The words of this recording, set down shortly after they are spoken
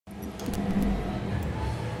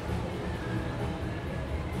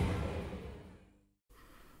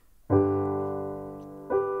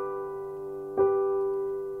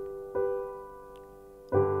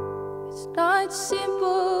it's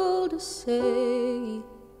simple to say.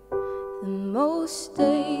 The most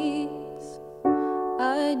days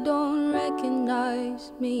I don't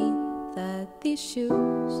recognize me, that these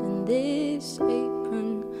shoes and this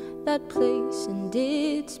apron, that place and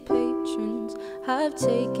its patrons have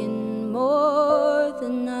taken more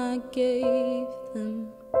than I gave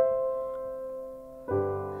them.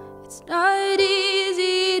 It's not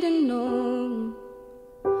easy to know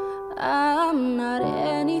I'm not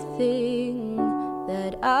anything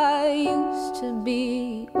that I used to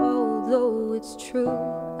be, although it's true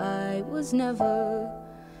I was never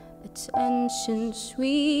attention,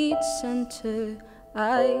 sweet center.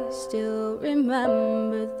 I still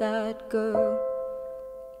remember that girl.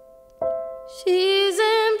 She's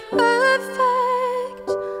imperfect,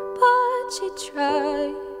 but she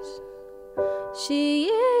tries. She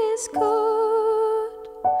is good,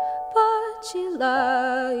 but she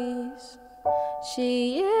lies.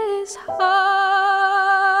 She is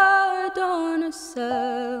hard on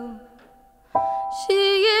herself. She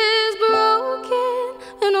is broken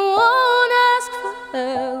and won't ask for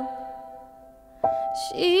help.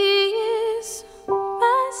 She is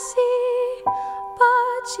messy,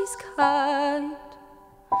 but she's kind.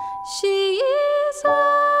 She is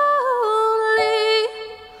lonely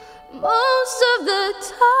most of the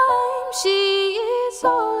time. She is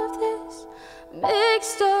all of this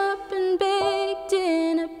mixed up and baked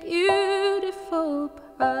in a beautiful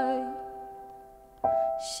pride.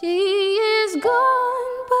 She is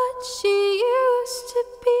gone, but she used to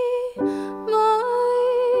be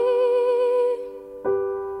mine.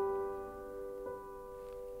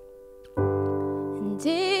 And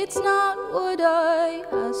it's not what I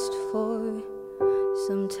asked for.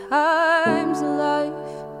 Sometimes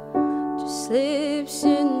life just slips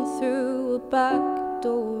in through a back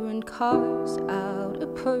door and carves out a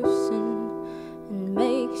person and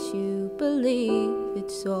makes you believe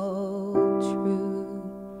it's all true.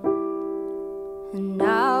 And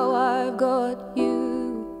now I've got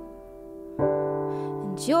you,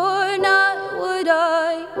 and you're not what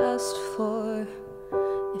I asked for.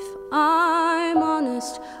 If I'm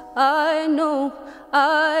honest, I know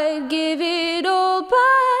I'd give it all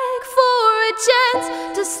back for a chance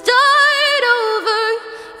to start over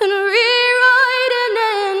and rewrite an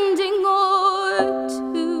ending or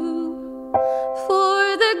two. For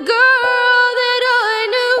the girl that I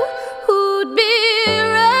knew who'd be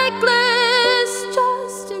reckless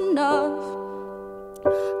just enough,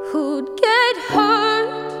 who'd get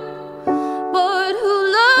hurt, but who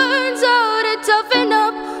learns how to toughen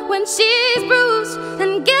up when she's bruised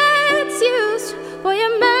and gets used by a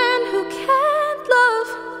man who can't love,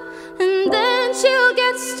 and then she'll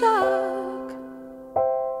get stuck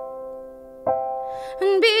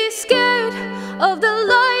and be scared of the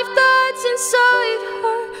life that's inside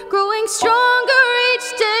her, growing stronger each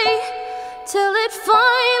day till it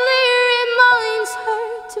finally reminds her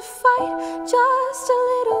to fight just a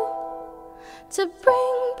little, to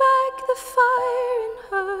bring back the fire in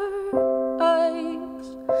her eyes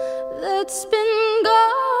that's been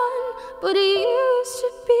gone, but it used to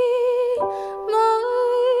be mine.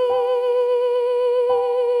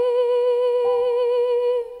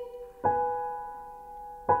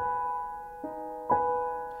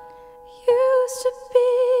 Used to be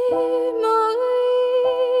mine.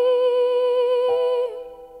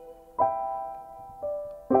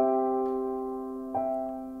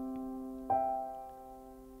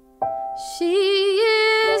 She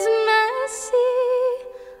is messy,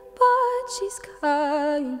 but she's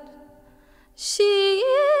kind. She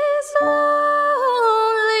is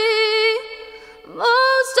lonely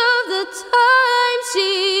most of the time. She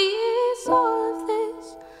is all of this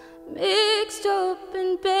mixed up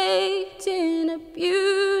and baked in a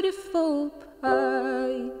beautiful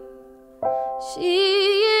pie. She